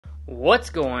What's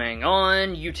going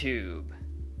on YouTube?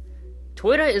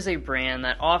 Toyota is a brand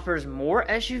that offers more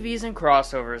SUVs and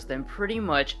crossovers than pretty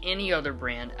much any other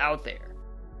brand out there.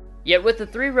 Yet with the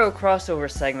three-row crossover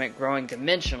segment growing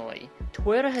dimensionally,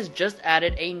 Toyota has just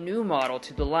added a new model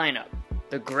to the lineup,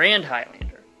 the Grand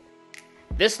Highlander.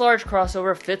 This large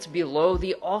crossover fits below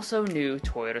the also new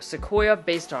Toyota Sequoia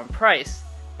based on price,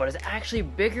 but is actually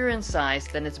bigger in size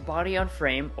than its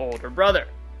body-on-frame older brother.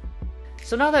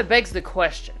 So now that begs the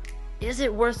question, is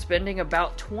it worth spending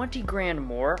about 20 grand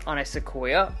more on a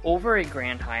Sequoia over a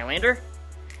Grand Highlander?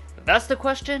 That's the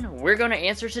question we're going to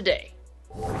answer today.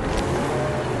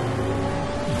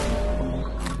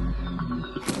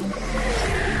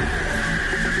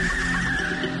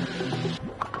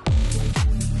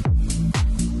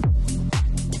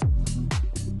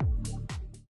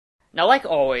 Now, like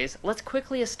always, let's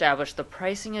quickly establish the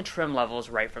pricing and trim levels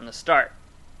right from the start.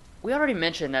 We already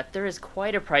mentioned that there is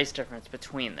quite a price difference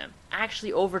between them,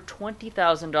 actually over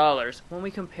 $20,000 when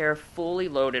we compare fully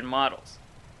loaded models.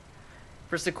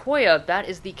 For Sequoia, that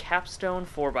is the Capstone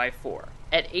 4x4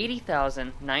 at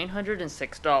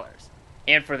 $80,906.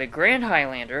 And for the Grand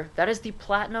Highlander, that is the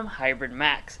Platinum Hybrid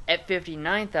Max at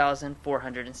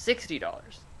 $59,460.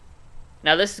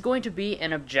 Now this is going to be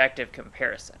an objective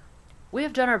comparison. We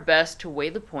have done our best to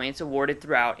weigh the points awarded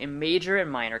throughout in major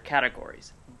and minor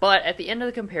categories, but at the end of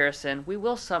the comparison, we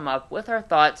will sum up with our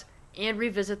thoughts and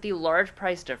revisit the large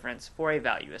price difference for a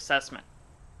value assessment.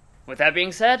 With that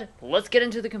being said, let's get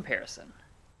into the comparison.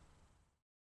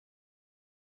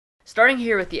 Starting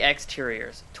here with the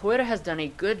exteriors, Toyota has done a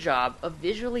good job of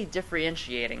visually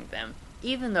differentiating them,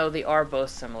 even though they are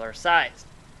both similar sized.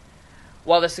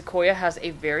 While the Sequoia has a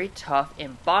very tough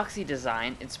and boxy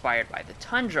design inspired by the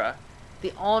Tundra,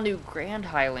 the all-new Grand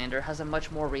Highlander has a much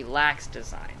more relaxed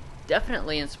design,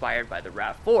 definitely inspired by the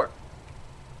RAV4.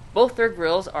 Both their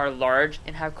grills are large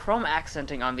and have chrome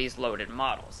accenting on these loaded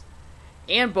models,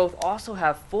 and both also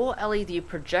have full LED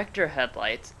projector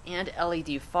headlights and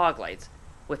LED fog lights,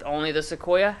 with only the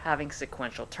Sequoia having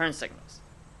sequential turn signals.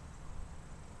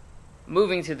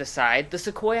 Moving to the side, the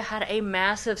Sequoia had a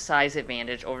massive size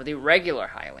advantage over the regular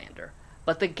Highlander,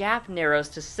 but the gap narrows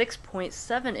to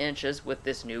 6.7 inches with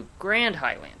this new Grand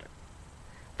Highlander.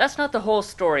 That's not the whole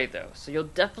story though, so you'll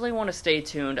definitely want to stay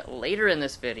tuned later in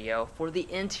this video for the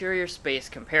interior space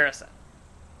comparison.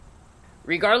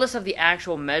 Regardless of the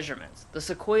actual measurements, the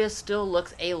Sequoia still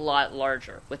looks a lot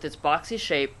larger with its boxy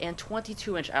shape and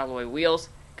 22-inch alloy wheels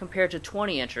compared to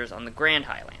 20 inches on the Grand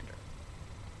Highlander.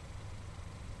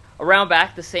 Around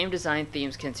back, the same design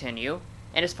themes continue,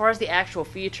 and as far as the actual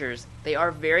features, they are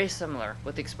very similar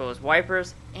with exposed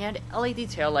wipers and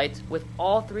LED taillights with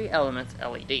all three elements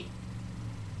LED.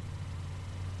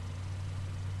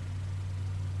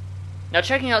 Now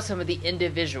checking out some of the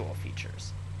individual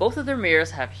features. Both of their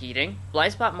mirrors have heating,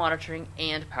 blind spot monitoring,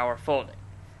 and power folding.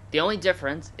 The only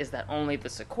difference is that only the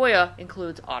Sequoia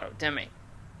includes auto dimming.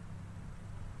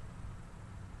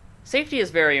 Safety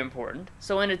is very important,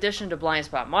 so in addition to blind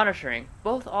spot monitoring,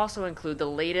 both also include the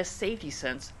latest safety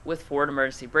sense with forward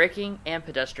emergency braking and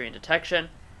pedestrian detection,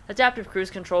 adaptive cruise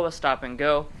control with stop and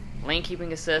go, lane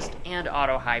keeping assist, and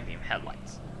auto high beam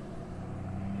headlights.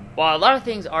 While a lot of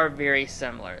things are very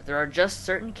similar, there are just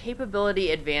certain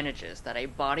capability advantages that a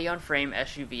body-on-frame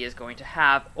SUV is going to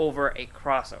have over a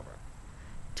crossover.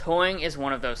 Towing is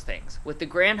one of those things, with the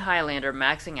Grand Highlander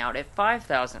maxing out at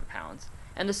 5,000 pounds,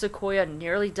 and the Sequoia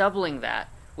nearly doubling that,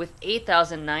 with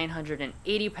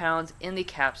 8,980 pounds in the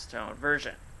Capstone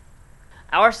version.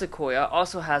 Our Sequoia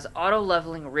also has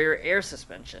auto-leveling rear air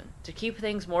suspension to keep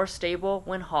things more stable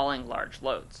when hauling large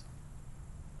loads.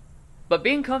 But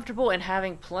being comfortable and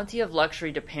having plenty of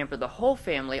luxury to pamper the whole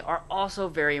family are also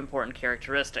very important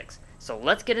characteristics, so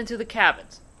let's get into the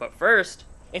cabins. But first,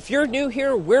 if you're new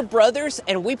here, we're brothers,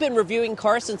 and we've been reviewing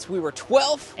cars since we were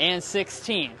 12 and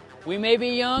 16. We may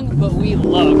be young, but we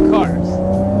love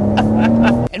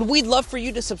cars. And we'd love for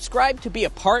you to subscribe to be a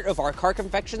part of our Car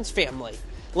Confections family.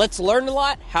 Let's learn a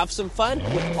lot, have some fun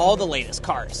with all the latest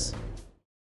cars.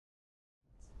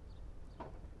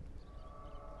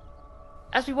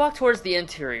 As we walk towards the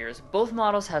interiors, both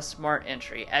models have smart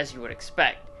entry, as you would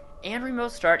expect, and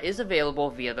remote start is available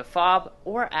via the fob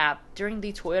or app during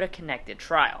the Toyota Connected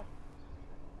trial.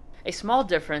 A small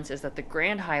difference is that the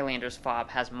Grand Highlander's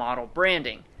fob has model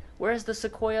branding, whereas the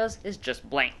Sequoia's is just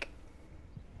blank.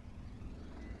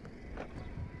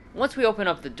 Once we open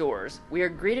up the doors, we are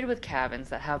greeted with cabins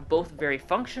that have both very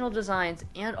functional designs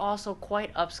and also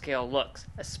quite upscale looks,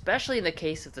 especially in the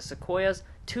case of the Sequoia's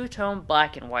two-tone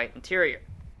black and white interior.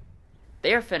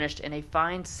 They are finished in a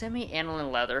fine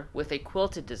semi-aniline leather with a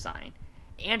quilted design,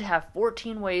 and have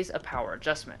 14 ways of power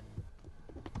adjustment.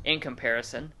 In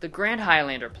comparison, the Grand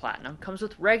Highlander Platinum comes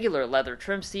with regular leather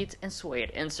trim seats and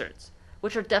suede inserts,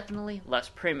 which are definitely less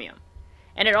premium,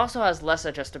 and it also has less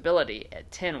adjustability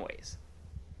at 10 ways.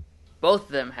 Both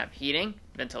of them have heating,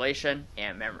 ventilation,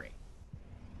 and memory.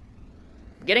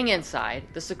 Getting inside,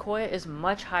 the Sequoia is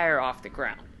much higher off the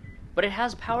ground, but it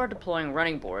has power deploying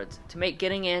running boards to make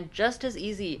getting in just as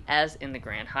easy as in the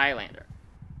Grand Highlander.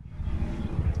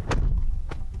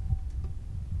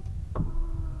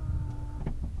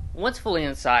 Once fully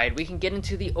inside, we can get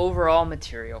into the overall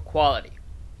material quality.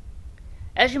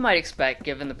 As you might expect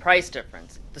given the price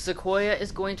difference, the Sequoia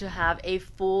is going to have a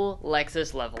full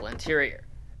Lexus level interior,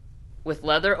 with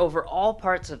leather over all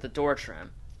parts of the door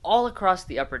trim, all across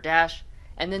the upper dash,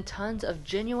 and then tons of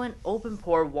genuine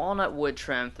open-pore walnut wood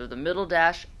trim through the middle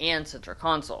dash and center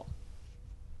console.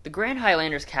 The Grand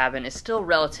Highlander's cabin is still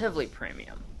relatively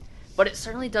premium, but it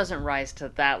certainly doesn't rise to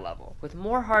that level, with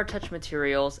more hard-touch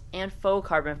materials and faux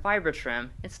carbon fiber trim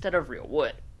instead of real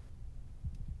wood.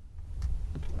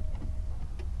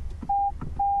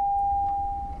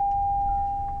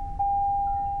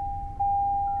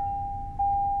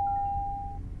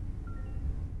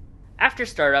 After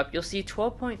startup, you'll see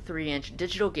 12.3-inch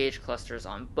digital gauge clusters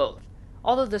on both,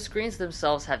 although the screens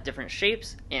themselves have different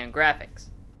shapes and graphics.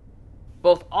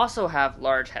 Both also have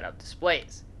large head-up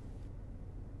displays.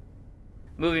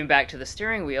 Moving back to the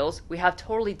steering wheels, we have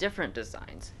totally different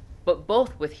designs, but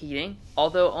both with heating,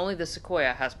 although only the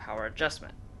Sequoia has power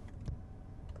adjustment.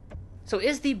 So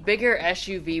is the bigger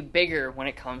SUV bigger when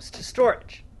it comes to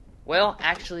storage? Well,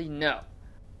 actually no.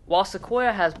 While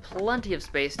Sequoia has plenty of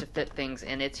space to fit things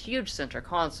in its huge center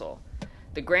console,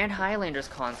 the Grand Highlander's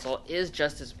console is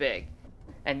just as big,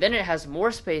 and then it has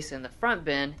more space in the front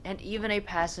bin and even a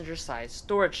passenger-sized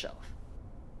storage shelf.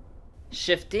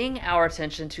 Shifting our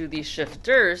attention to the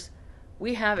shifters,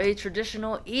 we have a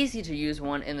traditional easy-to-use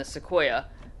one in the Sequoia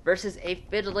versus a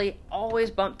fiddly, always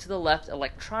bump to the left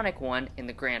electronic one in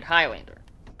the Grand Highlander.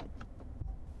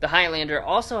 The Highlander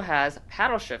also has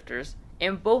paddle shifters,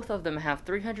 and both of them have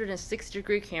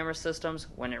 360-degree camera systems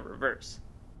when in reverse.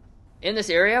 In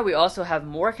this area, we also have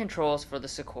more controls for the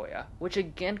Sequoia, which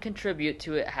again contribute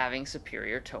to it having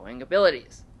superior towing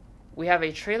abilities. We have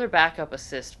a trailer backup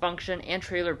assist function and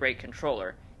trailer brake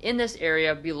controller in this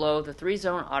area below the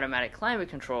 3-zone automatic climate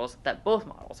controls that both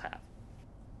models have.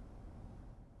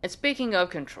 And speaking of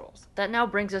controls, that now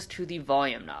brings us to the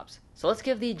volume knobs, so let's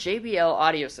give the JBL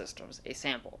audio systems a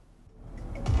sample.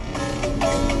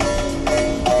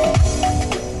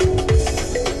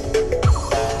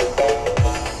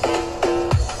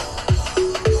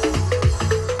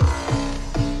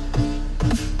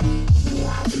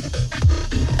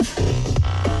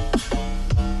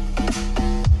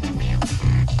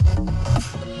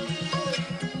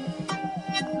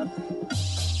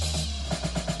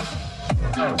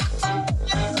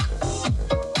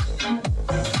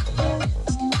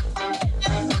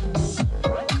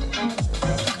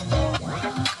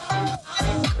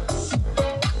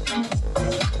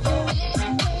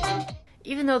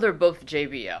 Even though they're both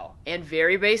JBL, and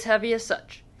very bass heavy as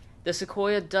such, the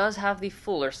Sequoia does have the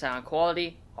fuller sound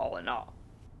quality, all in all.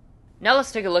 Now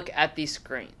let's take a look at the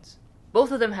screens.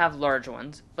 Both of them have large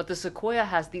ones, but the Sequoia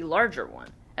has the larger one,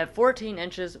 at 14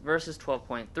 inches versus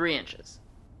 12.3 inches.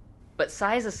 But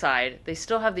size aside, they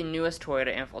still have the newest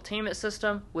Toyota infotainment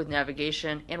system with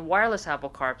navigation and wireless Apple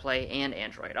CarPlay and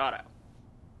Android Auto.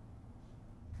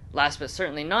 Last but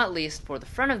certainly not least, for the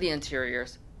front of the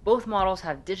interiors, both models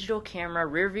have digital camera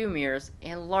rear-view mirrors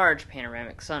and large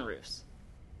panoramic sunroofs.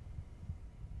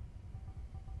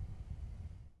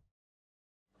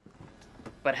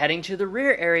 But heading to the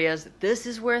rear areas, this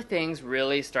is where things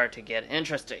really start to get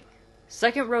interesting.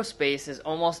 Second row space is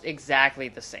almost exactly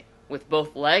the same, with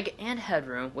both leg and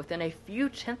headroom within a few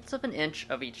tenths of an inch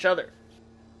of each other.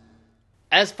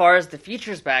 As far as the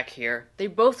features back here, they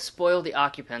both spoil the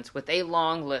occupants with a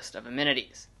long list of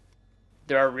amenities.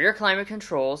 There are rear climate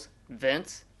controls,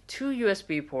 vents, 2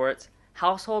 USB ports,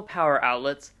 household power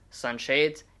outlets,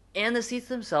 sunshades, and the seats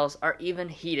themselves are even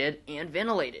heated and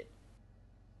ventilated.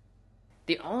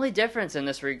 The only difference in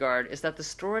this regard is that the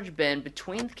storage bin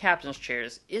between the captain's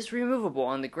chairs is removable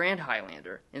on the Grand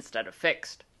Highlander instead of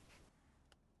fixed.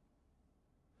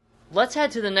 Let's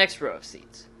head to the next row of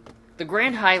seats. The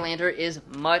Grand Highlander is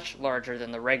much larger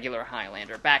than the regular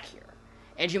Highlander back here,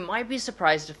 and you might be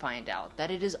surprised to find out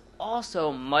that it is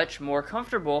also much more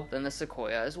comfortable than the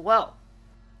Sequoia as well.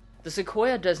 The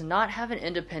Sequoia does not have an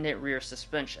independent rear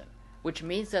suspension, which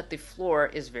means that the floor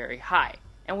is very high,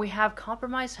 and we have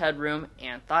compromised headroom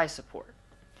and thigh support.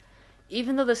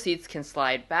 Even though the seats can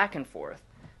slide back and forth,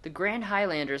 the Grand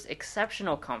Highlander's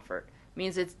exceptional comfort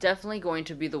means it's definitely going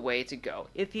to be the way to go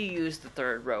if you use the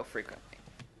third row frequently.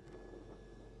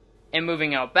 And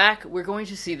moving out back, we're going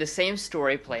to see the same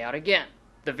story play out again.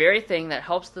 The very thing that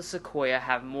helps the Sequoia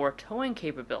have more towing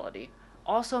capability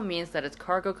also means that its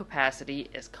cargo capacity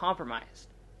is compromised.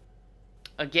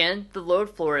 Again, the load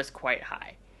floor is quite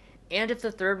high, and if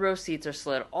the third row seats are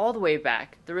slid all the way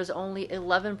back, there is only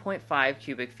 11.5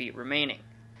 cubic feet remaining.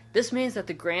 This means that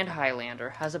the Grand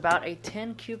Highlander has about a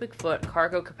 10 cubic foot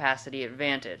cargo capacity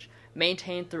advantage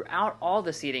maintained throughout all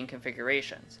the seating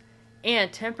configurations,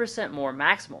 and 10% more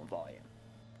maximum volume.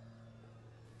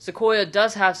 Sequoia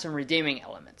does have some redeeming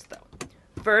elements though.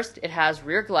 First, it has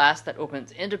rear glass that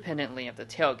opens independently of the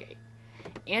tailgate,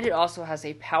 and it also has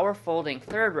a power folding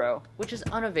third row, which is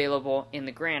unavailable in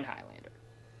the Grand Highlander.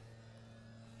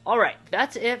 Alright,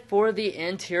 that's it for the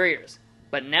interiors,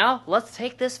 but now let's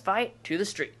take this fight to the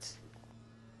streets.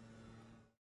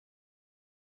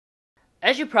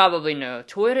 As you probably know,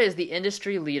 Toyota is the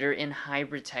industry leader in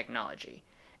hybrid technology,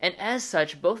 and as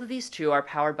such, both of these two are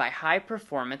powered by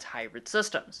high-performance hybrid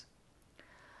systems.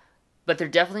 But they're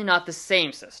definitely not the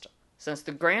same system, since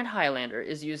the Grand Highlander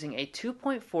is using a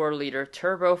 2.4-liter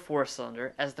turbo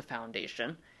 4-cylinder as the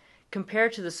foundation,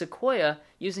 compared to the Sequoia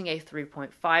using a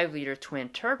 3.5-liter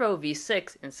twin-turbo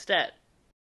V6 instead.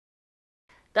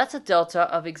 That's a delta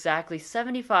of exactly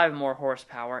 75 more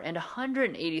horsepower and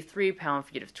 183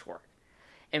 pound-feet of torque.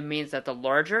 It means that the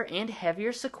larger and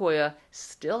heavier Sequoia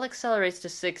still accelerates to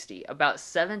 60 about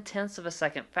 7/10 of a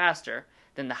second faster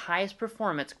than the highest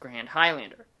performance Grand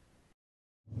Highlander.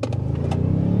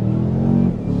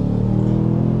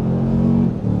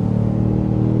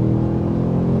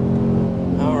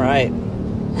 All right.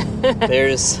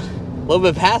 There's a little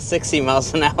bit past 60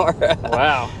 miles an hour.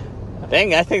 Wow.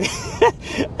 Dang, I think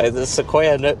the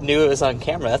Sequoia knew it was on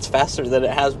camera. That's faster than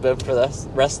it has been for the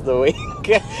rest of the week.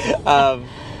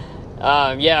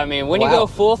 Yeah, I mean, when you go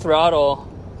full throttle,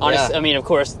 honestly, I mean, of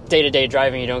course, day-to-day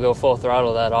driving, you don't go full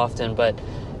throttle that often, but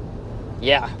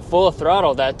yeah, full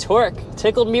throttle, that torque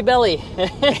tickled me belly.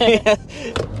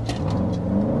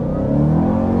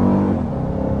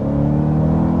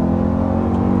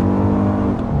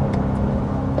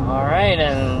 Alright,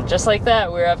 and just like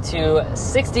that, we're up to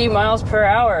 60 miles per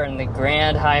hour in the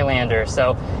Grand Highlander.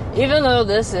 So even though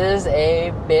this is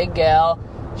a big gal,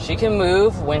 she can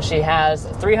move when she has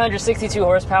 362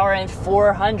 horsepower and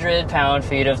 400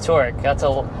 pound-feet of torque. That's a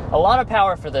lot of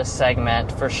power for this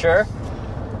segment, for sure.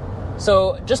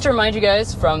 So just to remind you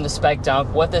guys from the spec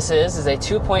dump, what this is a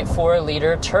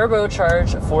 2.4-liter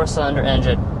turbocharged 4-cylinder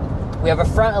engine. We have a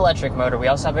front electric motor. We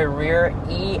also have a rear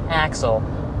E-axle.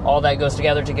 All that goes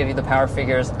together to give you the power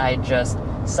figures I just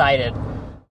cited.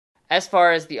 As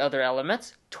far as the other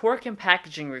elements, torque and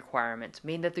packaging requirements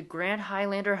mean that the Grand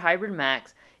Highlander Hybrid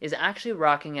Max is actually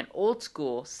rocking an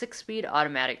old-school 6-speed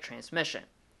automatic transmission,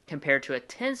 compared to a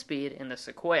 10-speed in the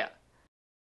Sequoia.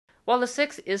 While the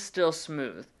 6 is still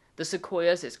smooth, the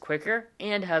Sequoia's is quicker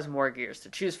and has more gears to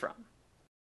choose from.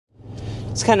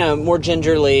 It's kind of more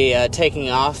gingerly taking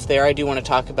off there. I do want to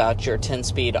talk about your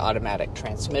 10-speed automatic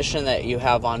transmission that you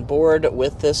have on board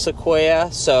with this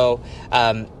Sequoia. So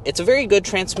it's a very good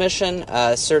transmission.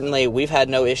 Certainly, we've had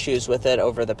no issues with it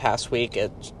over the past week.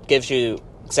 It gives you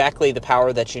exactly the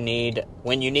power that you need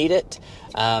when you need it.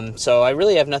 So I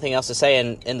really have nothing else to say.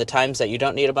 And in the times that you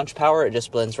don't need a bunch of power, it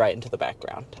just blends right into the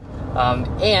background.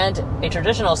 And a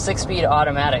traditional 6-speed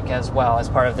automatic as well as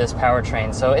part of this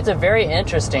powertrain. So it's a very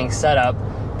interesting setup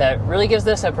that really gives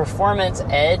this a performance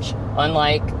edge,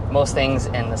 unlike most things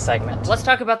in the segment. Let's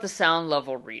talk about the sound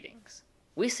level readings.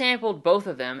 We sampled both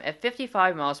of them at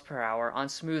 55 miles per hour on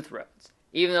smooth roads,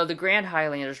 even though the Grand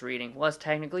Highlander's reading was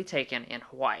technically taken in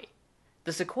Hawaii.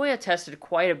 The Sequoia tested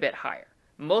quite a bit higher,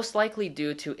 most likely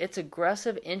due to its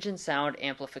aggressive engine sound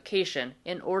amplification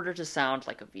in order to sound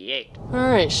like a V8.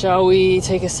 Alright, shall we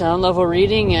take a sound level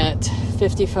reading at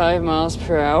 55 miles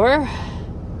per hour?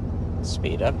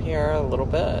 Speed up here a little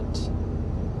bit.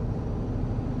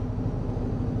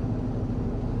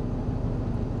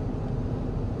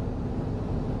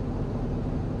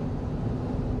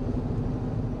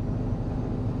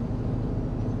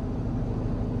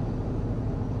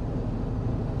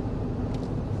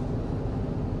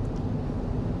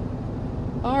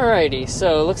 Alrighty,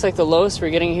 so it looks like the lowest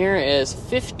we're getting here is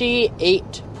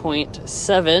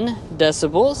 58.7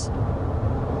 decibels.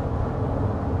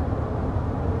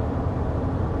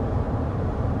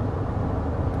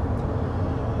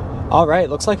 Alright,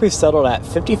 looks like we've settled at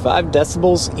 55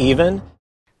 decibels even.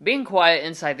 Being quiet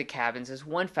inside the cabins is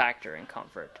one factor in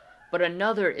comfort, but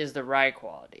another is the ride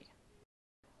quality.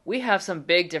 We have some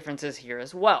big differences here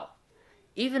as well.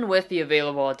 Even with the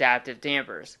available adaptive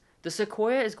dampers, the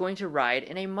Sequoia is going to ride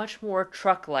in a much more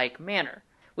truck-like manner,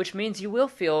 which means you will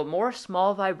feel more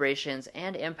small vibrations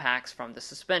and impacts from the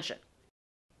suspension.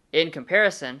 In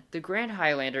comparison, the Grand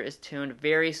Highlander is tuned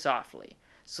very softly,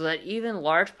 so that even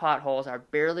large potholes are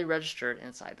barely registered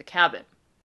inside the cabin.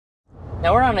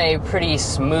 Now we're on a pretty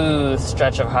smooth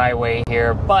stretch of highway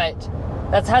here, but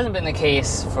that hasn't been the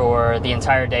case for the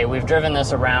entire day. We've driven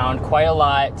this around quite a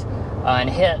lot and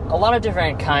hit a lot of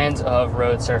different kinds of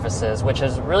road surfaces, which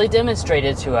has really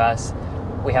demonstrated to us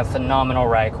we have phenomenal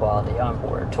ride quality on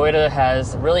board. Toyota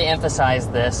has really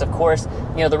emphasized this. Of course,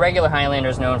 the regular Highlander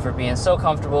is known for being so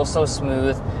comfortable, so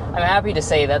smooth. I'm happy to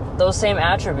say that those same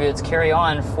attributes carry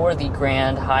on for the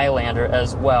Grand Highlander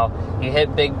as well. You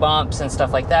hit big bumps and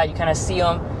stuff like that, you kind of see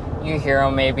them, you hear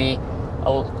them maybe,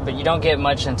 but you don't get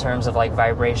much in terms of like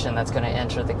vibration that's going to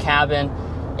enter the cabin.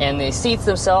 And the seats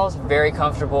themselves, very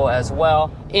comfortable as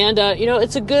well. And,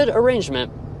 it's a good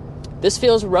arrangement. This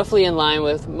feels roughly in line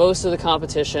with most of the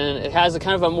competition. It has a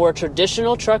kind of a more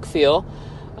traditional truck feel.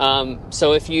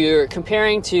 So if you're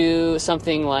comparing to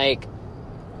something like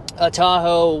a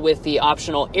Tahoe with the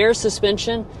optional air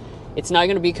suspension, it's not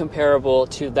going to be comparable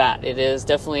to that. It is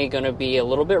definitely going to be a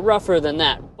little bit rougher than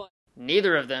that. But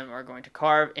neither of them are going to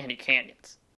carve any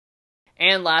canyons.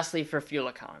 And lastly, for fuel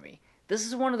economy. This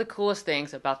is one of the coolest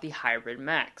things about the Hybrid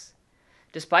Max.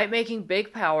 Despite making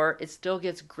big power, it still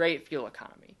gets great fuel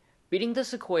economy, beating the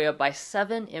Sequoia by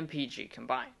 7 mpg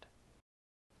combined.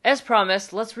 As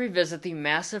promised, let's revisit the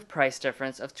massive price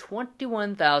difference of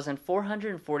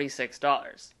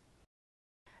 $21,446.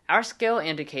 Our scale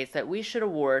indicates that we should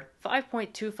award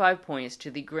 5.25 points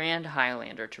to the Grand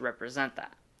Highlander to represent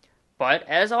that. But,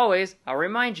 as always, I'll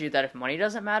remind you that if money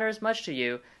doesn't matter as much to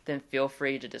you, then feel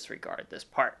free to disregard this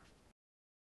part.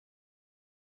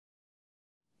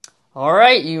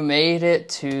 Alright, you made it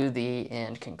to the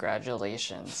end.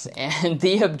 Congratulations. And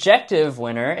the objective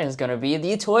winner is going to be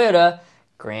the Toyota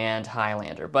Grand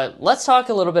Highlander. But let's talk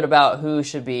a little bit about who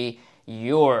should be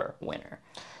your winner.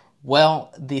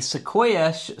 Well, the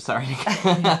Sequoia,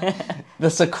 the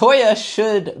Sequoia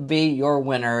should be your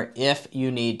winner if you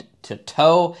need to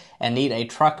tow and need a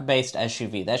truck-based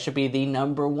SUV. That should be the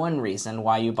number one reason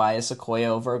why you buy a Sequoia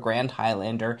over a Grand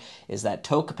Highlander, is that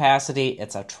tow capacity.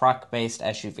 It's a truck-based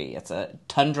SUV. It's a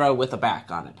Tundra with a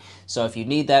back on it. So if you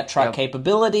need that truck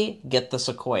capability, get the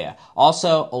Sequoia.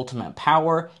 Also, ultimate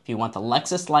power. If you want the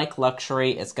Lexus-like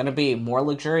luxury, it's going to be more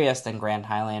luxurious than Grand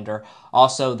Highlander.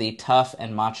 Also, the tough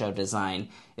and macho design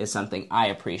is something I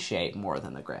appreciate more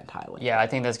than the Grand Highlander. Yeah, I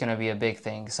think that's going to be a big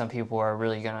thing. Some people are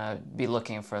really going to be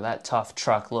looking for that tough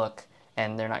truck look,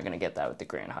 and they're not going to get that with the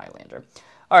Grand Highlander.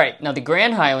 All right, now the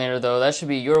Grand Highlander, though, that should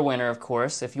be your winner, of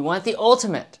course, if you want the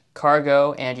ultimate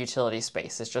cargo and utility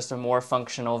space. It's just a more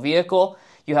functional vehicle.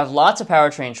 You have lots of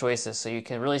powertrain choices, so you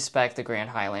can really spec the Grand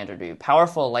Highlander to be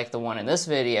powerful like the one in this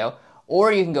video,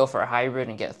 or you can go for a hybrid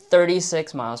and get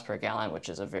 36 miles per gallon, which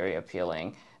is a very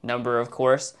appealing number, of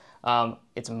course.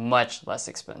 It's much less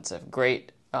expensive.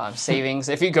 Great savings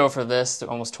if you go for this, to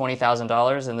almost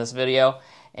 $20,000 in this video,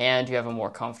 and you have a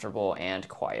more comfortable and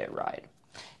quiet ride.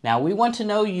 Now, we want to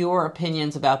know your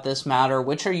opinions about this matter.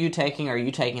 Which are you taking? Are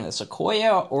you taking the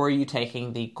Sequoia or are you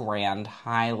taking the Grand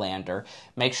Highlander?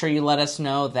 Make sure you let us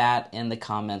know that in the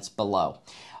comments below.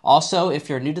 Also, if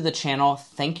you're new to the channel,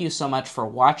 thank you so much for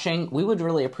watching. We would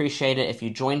really appreciate it if you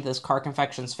joined this Car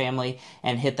Confections family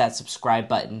and hit that subscribe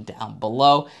button down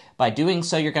below. By doing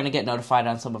so, you're going to get notified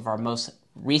on some of our most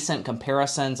recent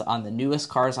comparisons on the newest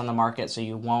cars on the market, so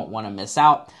you won't want to miss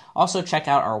out. Also, check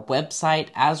out our website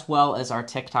as well as our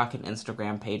TikTok and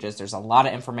Instagram pages. There's a lot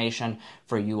of information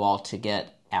for you all to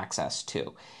get access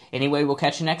to. Anyway, we'll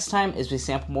catch you next time as we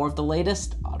sample more of the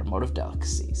latest automotive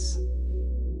delicacies.